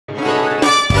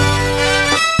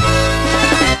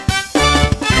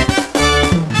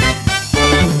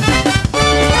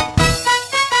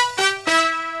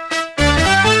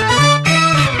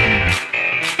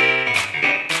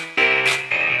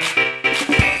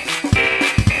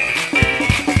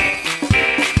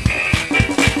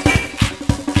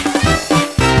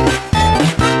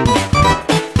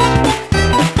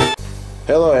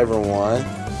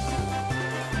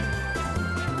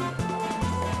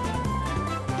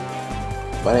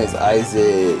My name's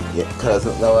Isaac. Cause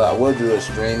no, I will do a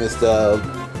stream and stuff.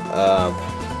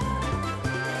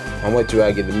 I'm waiting till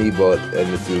I get the Amiibo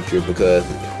in the future because,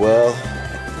 well,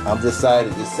 I'm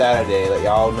decided this Saturday. Like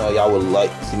y'all know, y'all would like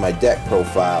to see my deck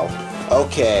profile.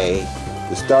 Okay,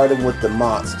 we're starting with the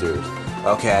monsters.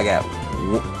 Okay, I got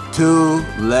 2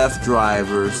 left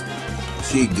drivers.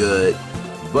 She good,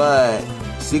 but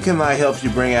she can like help you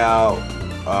bring out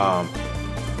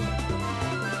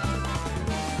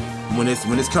when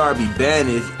this card be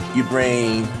banished, you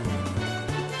bring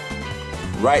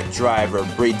right driver,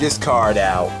 bring this card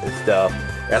out and stuff.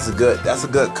 That's a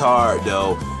good card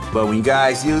though. But when you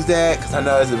guys use that, cause I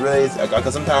know it's really,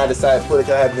 cause sometimes I decide to put it,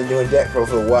 cause I haven't been doing deck pro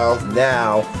for a while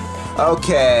now.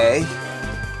 Okay,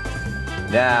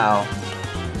 now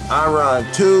I run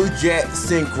 2 Jet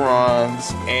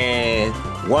Synchrons and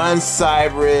 1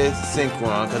 Cybris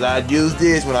Synchron, cause I use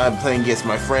this when I'm playing against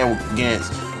my friend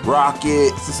against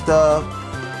rockets and stuff.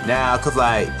 Now, cause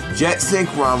like Jet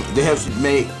Synchron, it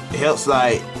helps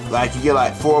like you get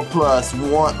like 4+. You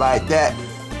want like that.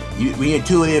 We can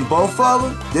 2 in both of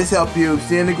them. This help you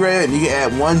disintegrate, and you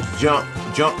can add 1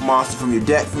 junk monster from your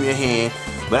deck from your hand.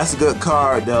 But that's a good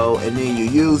card though, and then you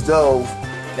use those.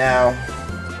 Now,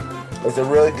 it's a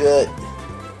really good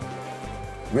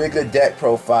deck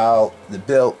profile to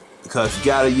build because you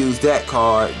gotta use that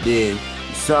card. Then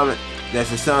you summon. That's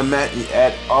your summon match. You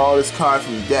add all this cards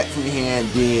from the deck from your hand.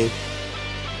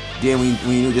 Then when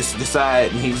you just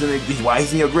decide while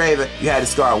he's in your graveyard, you had to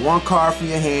discard 1 card from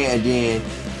your hand, and then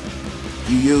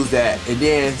you use that. And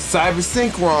then Cyber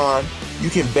Synchron, you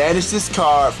can banish this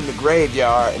card from the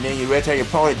graveyard, and then you return your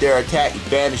opponent their attack, you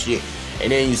banish it,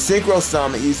 and then you synchro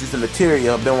summon. It uses the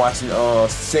material. I've been watching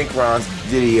Synchron's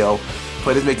video,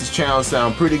 but it makes this challenge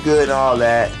sound pretty good and all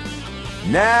that.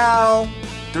 Now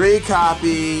 3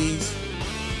 copies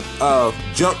of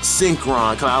Junk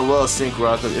Synchron, cause I love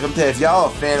Synchron. Cause if y'all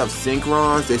a fan of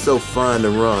Synchrons, they're so fun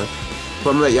to run. But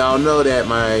I'm gonna let y'all know that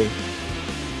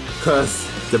cause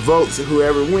the votes,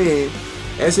 whoever wins,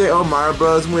 and say, oh, Mario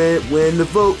Bros win the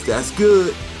votes. That's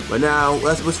good. But now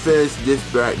let's finish this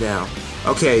right now.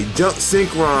 Okay, Junk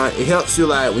Synchron, it helps you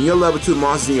like when you're level 2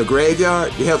 monsters in your graveyard.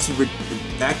 It helps you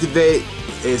activate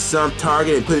in some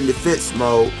target and put in defense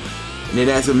mode, and then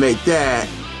that's what make that.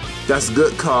 That's a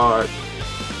good card.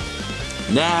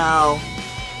 Now,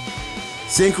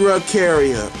 Synchro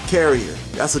Carrier.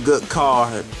 That's a good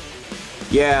card.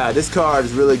 Yeah, this card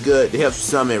is really good. It helps you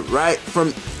summon right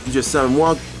from, you just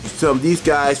summon these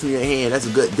guys from your hand. That's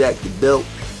a good deck to build.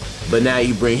 But now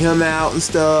you bring him out and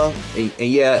stuff. And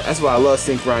yeah, that's why I love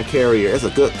Synchron Carrier. It's a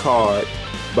good card.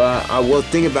 But I was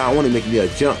thinking about, I want to make me a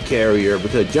Junk Carrier,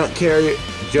 because Junk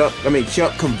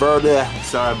Converter.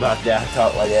 Sorry about that, I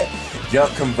talk like that.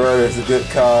 Junk Converter is a good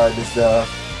card and stuff.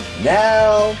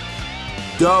 Now,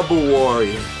 Double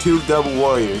Warrior. 2 Double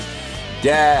Warriors.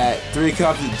 That 3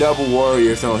 copies of Double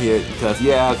Warriors on here, because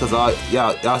y'all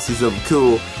see something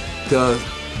cool, because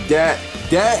that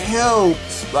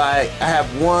helps. Like I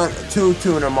have 1 or 2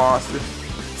 tuner monsters,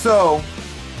 so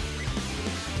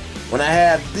when I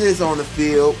have this on the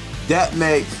field, that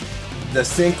makes the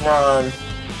Synchron,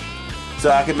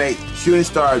 so I can make Shooting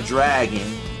Star Dragon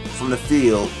from the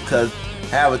field, because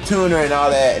I have a tuner and all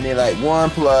that, and then like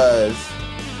 1+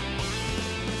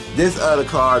 this other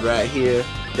card right here.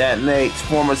 That makes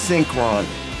former Synchron,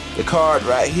 the card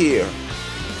right here.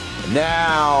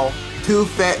 Now, 2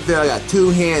 Fat Veil, I got 2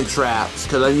 hand traps,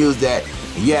 because I use that.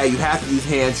 Yeah, you have to use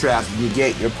hand traps to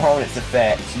negate your opponent's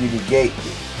effects. You negate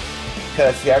it.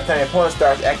 Because every time your opponent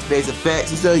starts activating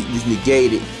effects and stuff, you just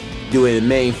negate it. Do it in the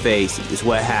main phase, is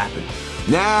what happened.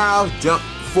 Now, Junk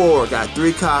 4, got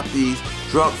 3 copies.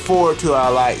 Junk 4 too I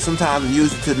like. Sometimes I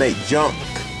use it to make Junk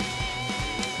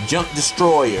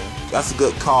Destroyer. That's a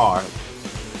good card.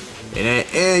 And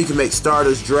you can make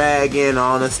Stardust Dragon,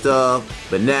 all that stuff.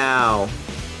 But now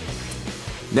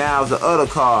the other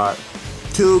card.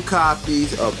 2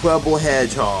 copies of Quibble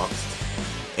Hedgehogs.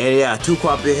 And yeah, 2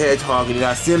 copies of Hedgehog. And then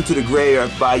I send them to the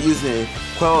graveyard by using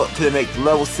Quibble to make the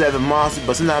level 7 monster.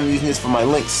 But sometimes I'm using this for my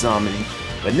Link summoning.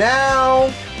 But now,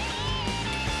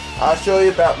 I'll show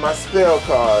you about my spell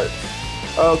cards.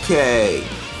 Okay.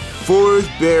 Forest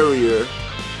Barrier.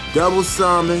 Double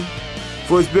summon.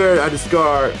 Forest Barrier, I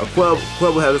discard a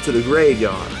Quibble Header to the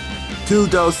graveyard. 2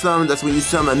 double summon, that's when you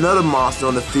summon another monster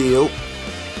on the field.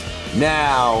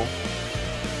 Now,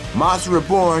 Monster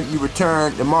Reborn, you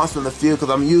return the monster on the field,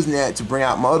 because I'm using that to bring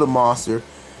out my other monster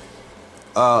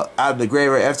out of the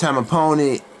graveyard. Every time an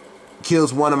opponent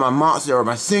kills one of my monsters or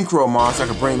my Synchro monster, I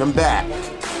can bring them back.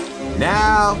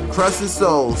 Now, Crusted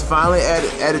Souls, finally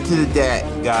added to the deck,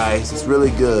 guys. It's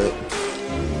really good.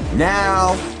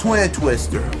 Now, Twin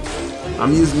Twister.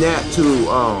 I'm using that to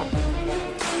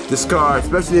discard,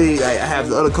 especially like I have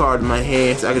the other card in my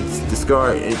hand, so I can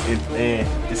discard and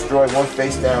destroy one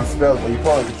face down spell when your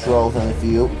opponent controls on the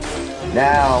field.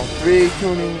 Now 3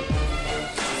 tuning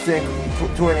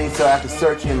so I can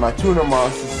search in my tuner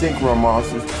monsters, synchro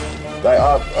monsters, like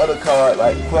other card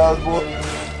like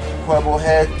Quibble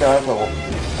Head Dump,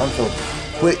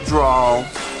 Quick Draw,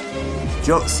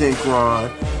 Junk Synchron,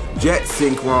 Jet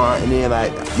Synchron, and then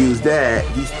like use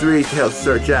these 3 to help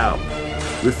search out.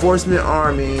 Reinforcement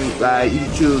Army, like you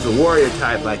can choose a warrior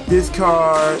type like this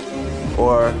card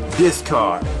or this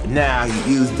card. Now you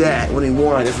use that. Only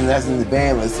one, that's in the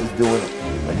ban list is doing it.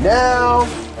 But now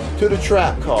to the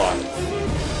trap cards.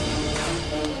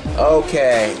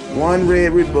 Okay, 1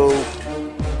 red reboot.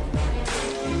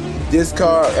 This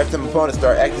card, after my opponent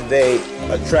start activate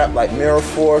a trap like Mirror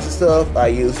Force and stuff, I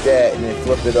use that and then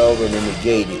flip it over and then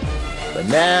negate it. But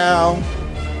now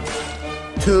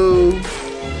 2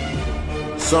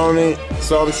 Sonic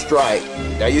Strike.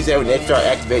 I use that when they start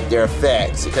activate their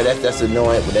effects, because that's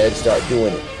annoying when they start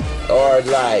doing it. Or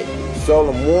like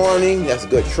Solemn Warning, that's a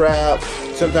good trap.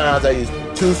 Sometimes I use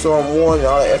 2 Solemn Warning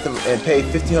and pay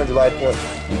 1,500 life points.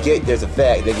 Negate there's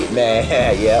effect, they get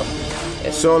mad. Yep.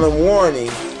 And Solemn Warning,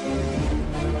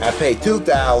 I pay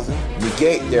 2,000.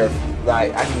 Negate their,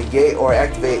 like I can negate or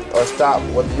activate or stop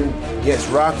what they do against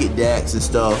rocket decks and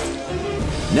stuff.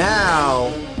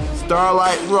 Now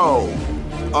Starlight Roll.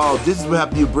 Oh, this is what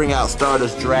happens you bring out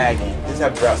Stardust Dragon. This is how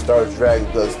you bring out Stardust Dragon,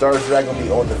 because Stardust Dragon will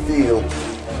be on the field.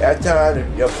 Every time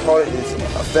your opponent is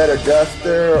a Feather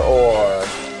Duster or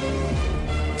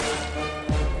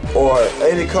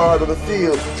any card on the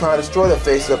field trying to destroy that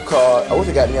face-up card. I wish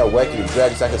I got me a Wacky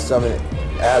Dragon so I could summon it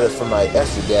out of from my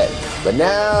extra deck. But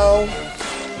now,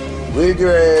 with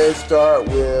your head, start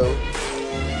will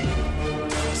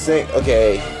sync.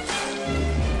 Okay,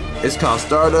 it's called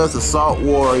Stardust Assault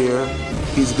Warrior.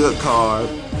 He's a good card,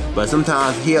 but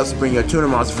sometimes he helps bring your tuner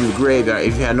monster from the graveyard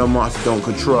if you have no monster don't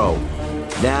control.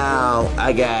 Now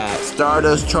I got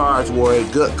Stardust Charge Warrior,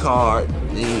 good card.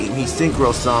 He's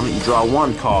synchro summon, you draw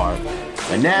 1 card.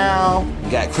 And now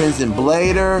you got Crimson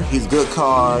Blader, he's a good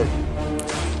card.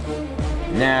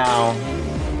 Now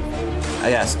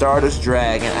I got Stardust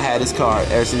Dragon. I had this card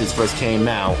ever since it first came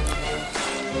out.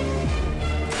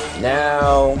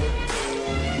 Now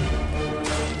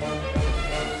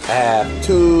I have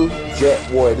 2 Jet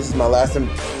Warrior. This is my last time.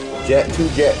 2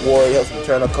 Jet Warrior helps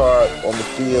return a card on the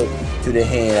field to the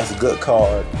hand. That's a good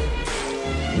card.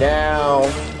 Now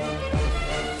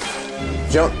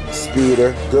Jump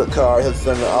Speeder, good card. Helps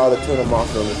summon all the tuner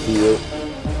monsters on the field.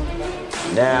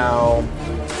 Now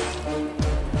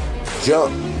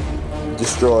Jump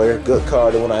Destroyer, good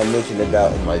card, the one I mentioned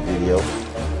about in my video.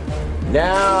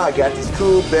 Now I got this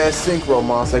cool best synchro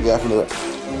monster I got from the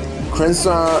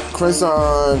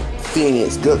Crimson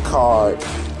Phoenix, good card.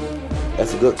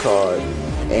 That's a good card.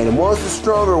 And the one's the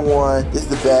stronger one. This is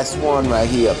the best one right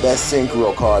here. Best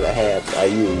synchro card I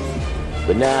use.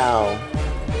 But now,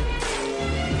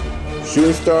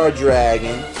 Shooting Star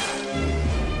Dragon.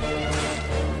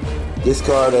 This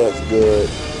card is good.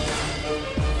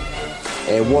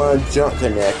 And 1 Junk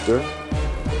Connector.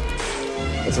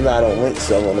 And sometimes I don't link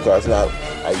some on the cards. Now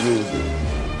I use it.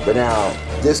 But now,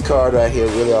 this card right here,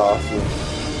 really awesome.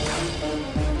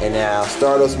 And now,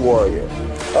 Stardust Warrior.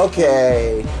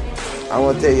 Okay, I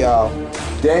want to tell y'all,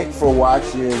 thanks for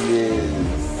watching this,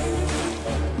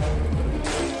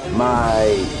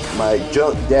 my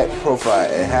junk deck profile.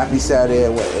 And happy Saturday.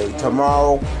 And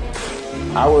tomorrow,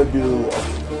 I will do a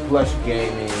plush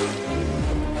gaming,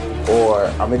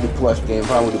 or I'm going to do plush game.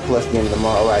 Probably do plush gaming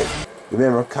tomorrow. Right?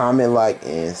 Remember, comment, like,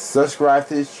 and subscribe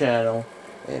to this channel.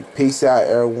 And peace out,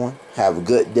 everyone. Have a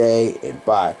good day, and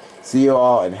bye. See you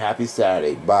all, and happy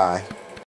Saturday. Bye.